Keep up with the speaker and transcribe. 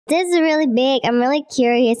This is really big. I'm really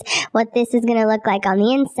curious what this is gonna look like on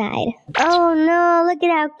the inside. Oh no, look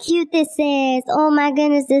at how cute this is. Oh my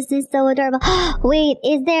goodness, this is so adorable. Wait,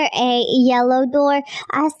 is there a yellow door?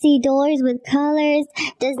 I see doors with colors.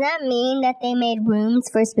 Does that mean that they made rooms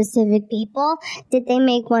for specific people? Did they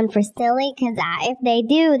make one for Silly? Because if they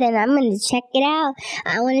do, then I'm going to check it out.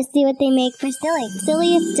 I want to see what they make for Silly.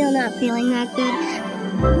 Silly is still not feeling that good.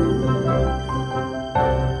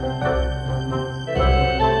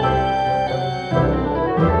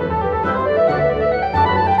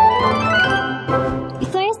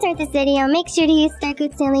 This video, make sure to use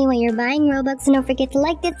STARCODE Silly when you're buying Robux, and don't forget to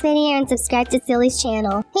like this video and subscribe to Silly's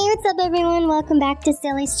channel. Hey, what's up everyone? Welcome back to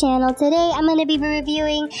Silly's channel. Today I'm going to be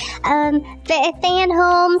reviewing fan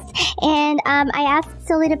homes, and I asked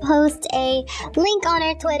Silly to post a link on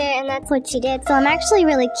her Twitter, and that's what she did. So I'm actually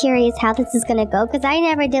really curious how this is going to go, because I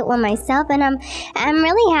never did one myself, and I'm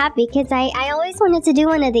really happy because I always wanted to do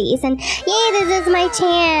one of these, and yay, this is my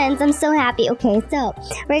chance. I'm so happy. Okay, so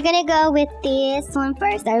we're going to go with this one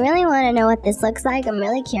first. I really want to know what this looks like. I'm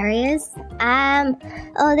really curious.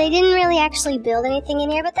 Oh, they didn't really actually build anything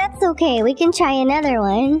in here, but that's okay. We can try another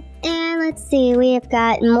one. And let's see, we have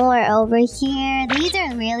got more over here. These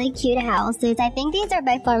are really cute houses. I think these are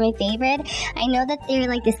by far my favorite. I know that they're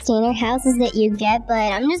like the standard houses that you get, but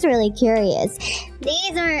I'm just really curious.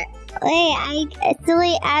 These are...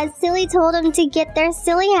 Silly told them to get their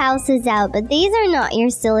silly houses out, but these are not your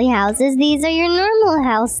silly houses. These are your normal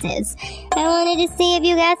houses. I wanted to see if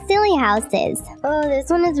you got silly houses. Oh, this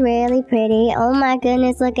one is really pretty. Oh my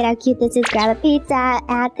goodness, look at how cute this is. Grab a pizza,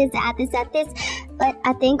 add this. But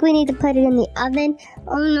I think we need to put it in the oven.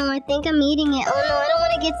 Oh no, I think I'm eating it. Oh no, I don't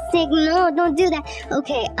want to get sick. No, don't do that.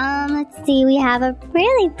 Okay, let's see. We have a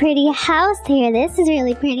really pretty house here. This is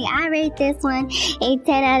really pretty. I rate this one a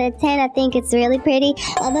 10 out of 10. I think it's really pretty,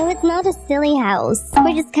 although it's not a silly house,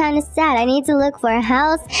 which is kind of sad. I need to look for a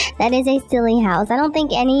house that is a silly house. I don't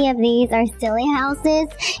think any of these are silly houses.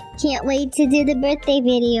 Can't wait to do the birthday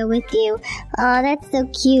video with you. Oh, that's so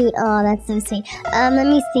cute. Oh, that's so sweet. Let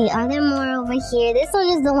me see. Are there more over here? This one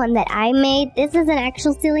is the one that I made. This is an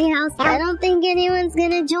actual silly house. I don't think anyone's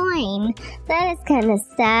gonna join. That is kind of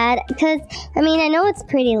sad, because, I mean, I know it's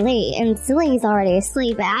pretty late, and Silly's already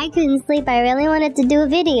asleep, but I couldn't sleep. I really wanted to do a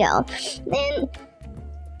video. Then,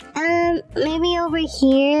 maybe over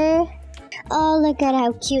here... Oh, look at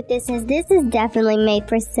how cute this is. This is definitely made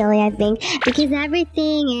for Silly, I think, because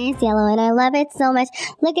everything is yellow, and I love it so much.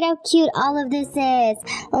 Look at how cute all of this is.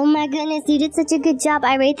 Oh my goodness, you did such a good job.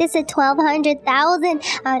 I rate this a 1,200,000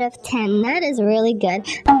 out of 10. That is really good.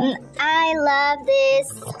 I love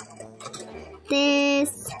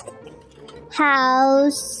this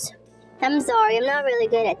house. I'm sorry, I'm not really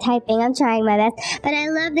good at typing. I'm trying my best. But I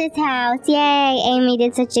love this house. Yay, Amy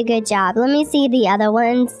did such a good job. Let me see the other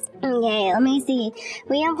ones. Okay, let me see.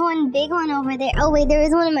 We have one big one over there. Oh, wait, there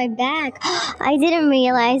is one in my back. I didn't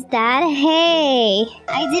realize that. Hey,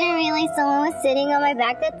 I didn't realize someone was sitting on my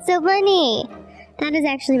back. That's so funny. That is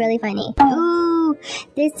actually really funny. Ooh,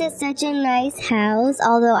 this is such a nice house.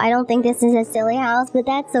 Although I don't think this is a silly house, but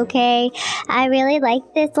that's okay. I really like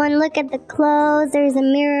this one. Look at the clothes. There's a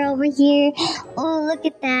mirror over here. Oh, look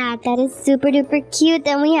at that. That is super duper cute.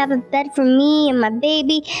 Then we have a bed for me and my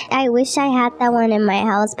baby. I wish I had that one in my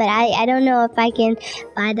house, but I don't know if I can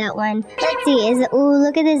buy that one. Let's see. Ooh,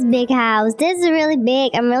 look at this big house. This is really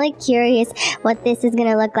big. I'm really curious what this is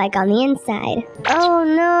gonna look like on the inside. Oh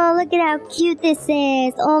no, look at how cute this is.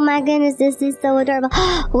 Oh my goodness, this is so adorable.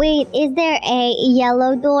 Wait, is there a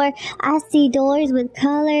yellow door? I see doors with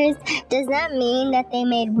colors. Does that mean that they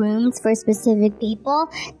made rooms for specific people?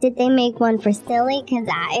 Did they make one for Silly? Because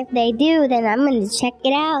if they do, then I'm going to check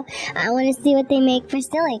it out. I want to see what they make for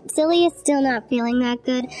Silly. Silly is still not feeling that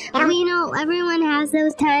good. But you know, everyone has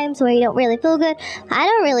those times where you don't really feel good. I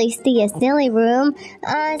don't really see a Silly room.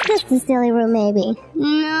 Is this the Silly room maybe?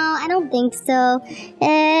 No, I don't think so.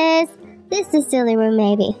 This is a silly room,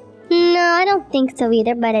 maybe. No, I don't think so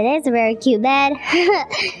either, but it is a very cute bed.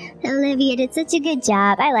 Olivia did such a good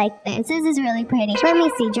job. I like this. This is really pretty. Let me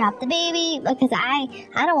see. Drop the baby, because I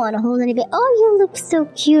don't want to hold any baby. Oh, you look so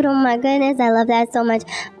cute. Oh my goodness, I love that so much.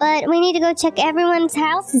 But we need to go check everyone's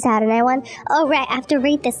houses out, and oh right, I have to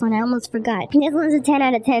rate this one. I almost forgot. This one's a 10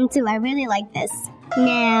 out of 10 too. I really like this.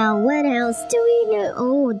 Now, what else do we know?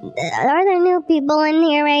 Oh, are there new people in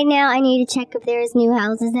here right now? I need to check if there's new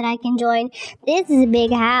houses that I can join. This is a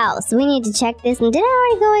big house. We need to check this. And did I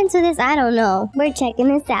already go into this? I don't know. We're checking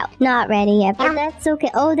this out. Not ready yet, but that's okay.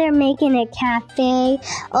 Oh, they're making a cafe.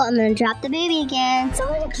 Oh, I'm gonna drop the baby again.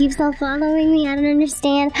 Someone keeps on following me. I don't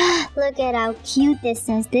understand. Look at how cute this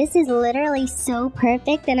is. This is literally so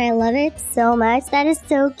perfect, and I love it so much. That is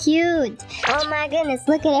so cute. Oh my goodness,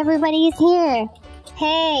 look at everybody is here.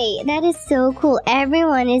 Hey, that is so cool.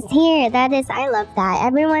 Everyone is here. I love that.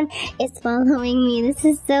 Everyone is following me. This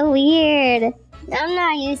is so weird. I'm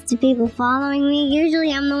not used to people following me.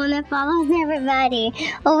 Usually I'm the one that follows everybody.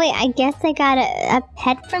 Oh wait, I guess I got a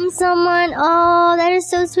pet from someone. Oh, that is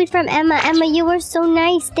so sweet from Emma. Emma, you were so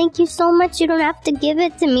nice. Thank you so much. You don't have to give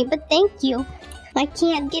it to me, but thank you. I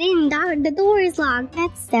can't get in. The door is locked.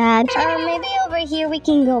 That's sad. Maybe over here we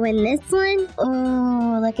can go in this one.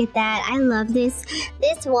 Oh, look at that. I love this.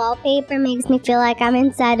 This wallpaper makes me feel like I'm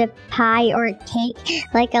inside a pie or a cake.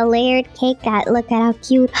 Like a layered cake. Look at how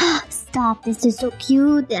cute. Stop. This is so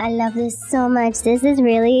cute. I love this so much. This is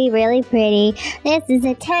really, really pretty. This is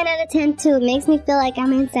a 10 out of 10 too. It makes me feel like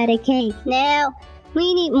I'm inside a cake. Now,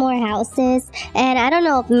 we need more houses, and I don't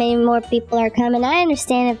know if many more people are coming. I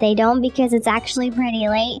understand if they don't because it's actually pretty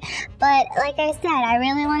late. But like I said, I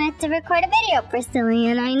really wanted to record a video for Silly,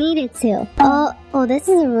 and I needed to. Oh, this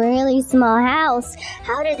is a really small house.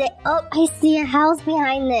 How did they? Oh, I see a house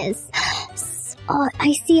behind this. Oh,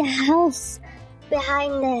 I see a house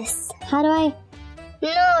behind this. How do I?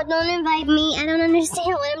 No, don't invite me. I don't understand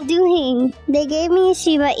what I'm doing. They gave me a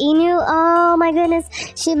Shiba Inu. Oh my goodness.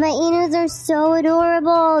 Shiba Inus are so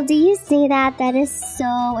adorable. Do you see that? That is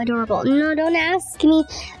so adorable. No, don't ask me.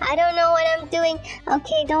 I don't know what I'm doing.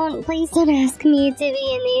 Okay, please don't ask me to be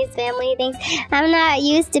in these family things. I'm not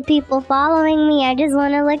used to people following me. I just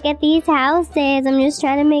want to look at these houses. I'm just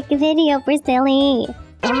trying to make a video for Silly.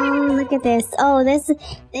 Oh, look at this. Oh, this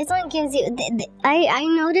one gives you... I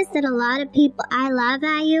noticed that a lot of people... I laugh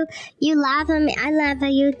at you. You laugh at me. I laugh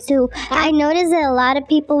at you too. I noticed that a lot of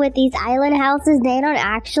people with these island houses, they don't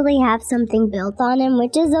actually have something built on them,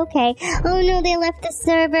 which is okay. Oh no, they left the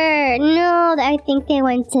server. No, I think they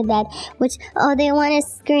went to bed. Oh, they want a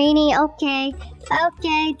screeny. Okay.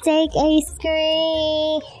 Okay, take a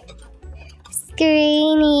screeny.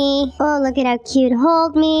 Oh, look at how cute.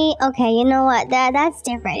 Hold me. Okay, you know what? That's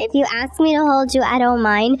different. If you ask me to hold you, I don't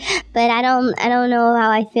mind. But I don't know how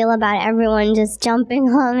I feel about everyone just jumping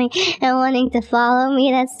on me and wanting to follow me.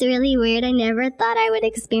 That's really weird. I never thought I would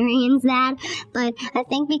experience that. But I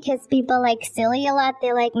think because people like Silly a lot,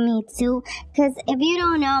 they like me too. Because if you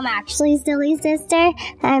don't know, I'm actually Silly's sister.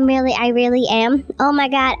 I really am. Oh my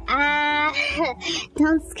god.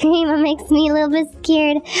 Don't scream. It makes me a little bit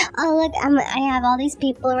scared. Oh, look, I have all these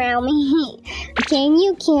people around me. Can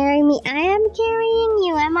you carry me? I am carrying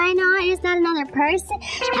you. Am I not? Is that another person?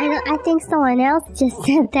 I think someone else just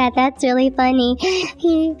said that. That's really funny.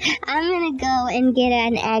 I'm gonna go and get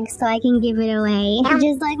an egg so I can give it away.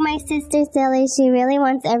 Just like my sister Silly, she really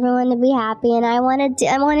wants everyone to be happy, and I want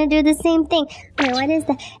to do the same thing. Wait, what is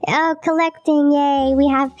that? Oh, collecting! Yay! We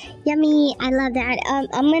have yummy. I love that.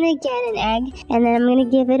 I'm gonna get an egg, and then I'm gonna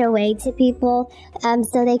give it away to people,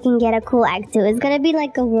 so they can get a cool egg too. It's gonna be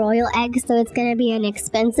like a royal egg, so it's gonna be an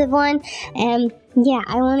expensive one, and yeah,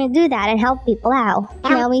 I want to do that and help people out.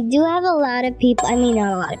 Now, we do have a lot of people. I mean,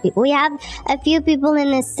 not a lot of people. We have a few people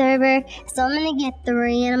in this server, so I'm gonna get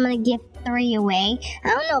 3, and I'm gonna give 3 away. I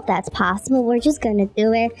don't know if that's possible. We're just gonna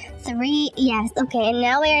do it. 3, yes. Okay, and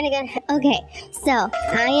now we're gonna okay, so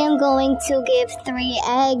I am going to give 3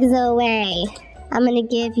 eggs away. I'm gonna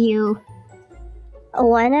give you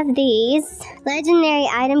one of these. Legendary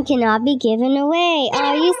item cannot be given away.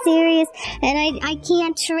 Are you serious? And I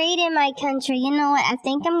can't trade in my country. You know what? I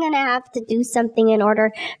think I'm gonna have to do something in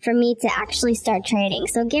order for me to actually start trading.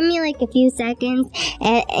 So give me like a few seconds,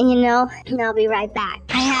 and you know, and I'll be right back.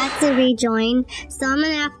 I had to rejoin, so I'm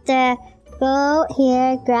gonna have to go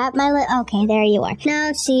here, grab my okay, there you are.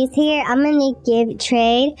 No, she's here. I'm gonna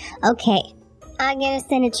trade. Okay. I'm gonna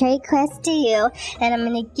send a trade quest to you, and I'm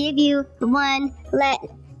gonna give you one.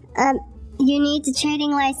 You need a trading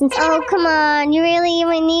license. Oh, come on. You really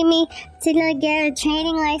even need me to get a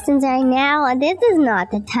trading license right now? This is not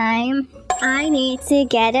the time. I need to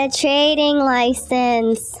get a trading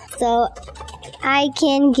license so I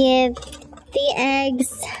can give the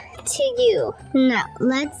eggs to you. Now,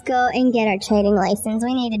 let's go and get our trading license.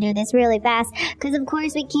 We need to do this really fast because, of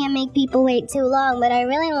course, we can't make people wait too long, but I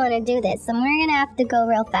really want to do this, so we're gonna have to go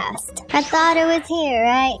real fast. I thought it was here,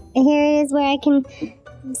 right? Here it is where I can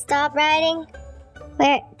stop writing.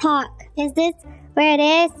 Where? Talk. Is this where it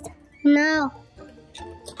is? No.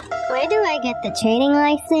 Where do I get the trading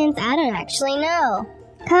license? I don't actually know.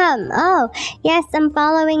 Come. Oh, yes, I'm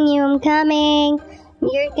following you. I'm coming.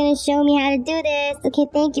 You're gonna show me how to do this. Okay,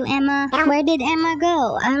 thank you, Emma. Where did Emma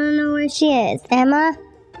go? I don't know where she is. Emma?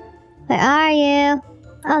 Where are you?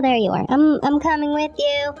 Oh, there you are. I'm coming with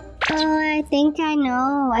you. Oh, I think I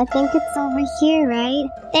know. I think it's over here, right?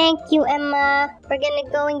 Thank you, Emma. We're gonna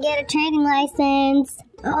go and get a trading license.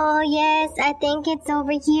 Oh, yes, I think it's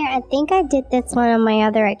over here. I think I did this one on my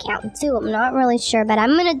other account, too. I'm not really sure, but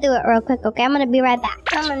I'm gonna do it real quick, okay? I'm gonna be right back.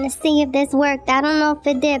 I'm gonna see if this worked. I don't know if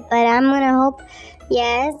it did, but I'm gonna hope.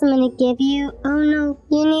 Yes, I'm gonna give you. Oh, no.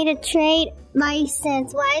 You need a trade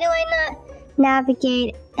license. Why do I not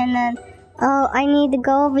navigate? And then, oh, I need to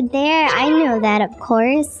go over there. I know that, of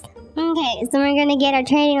course. Okay, so we're gonna get our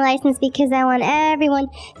trading license because I want everyone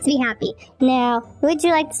to be happy. Now, would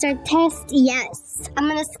you like to start test? Yes. I'm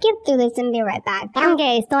gonna skip through this and be right back.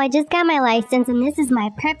 Okay, so I just got my license and this is my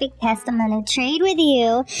perfect test. I'm gonna trade with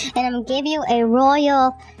you and I'm gonna give you a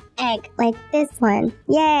royal egg like this one.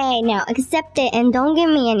 Yay! Now accept it and don't give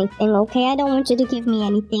me anything, okay? I don't want you to give me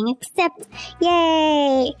anything. Accept.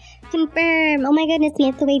 Yay! Confirm. Oh my goodness, we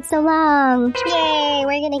have to wait so long. Yay!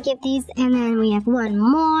 We're gonna give these and then we have one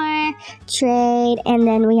more. Trade and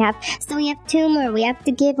then we have two more. We have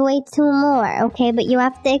to give away two more, okay? But you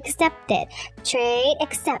have to accept it. Trade,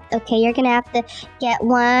 accept. Okay, you're gonna have to get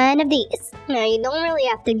one of these. Now, you don't really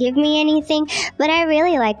have to give me anything, but I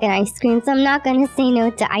really like an ice cream, so I'm not gonna say no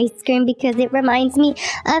to ice cream because it reminds me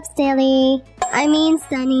of Sunny.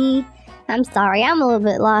 I'm sorry, I'm a little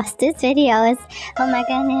bit lost. This video is, oh my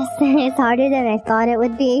goodness, it's harder than I thought it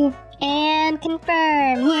would be. And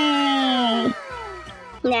confirm, yay!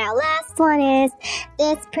 Now, last one is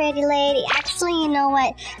this pretty lady. Actually, you know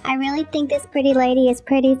what? I really think this pretty lady is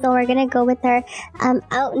pretty, so we're gonna go with her.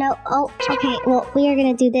 Okay, well, we are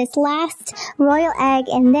gonna do this last royal egg,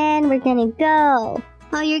 and then we're gonna go.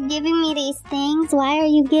 Oh, you're giving me these things? Why are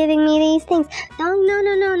you giving me these things? No.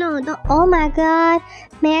 Oh my god.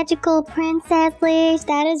 Magical Princess Leash.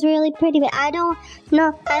 That is really pretty, but I don't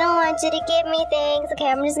want you to give me things.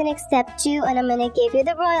 Okay, I'm just gonna accept you, and I'm gonna give you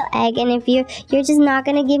the royal egg, and if you're just not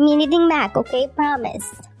gonna give me anything back, okay?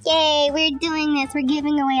 Promise. Yay, we're doing this. We're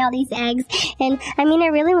giving away all these eggs. And, I mean, I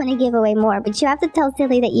really want to give away more, but you have to tell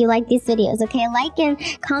Silly that you like these videos, okay? Like and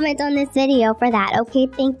comment on this video for that, okay?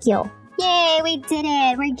 Thank you. Yay, we did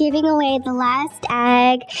it. We're giving away the last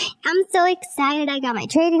egg. I'm so excited. I got my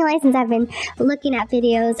trading license. I've been looking at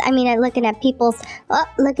videos. Looking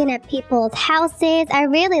at people's houses. I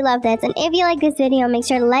really love this. And if you like this video, make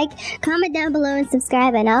sure to like, comment down below, and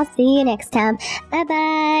subscribe. And I'll see you next time.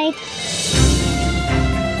 Bye-bye.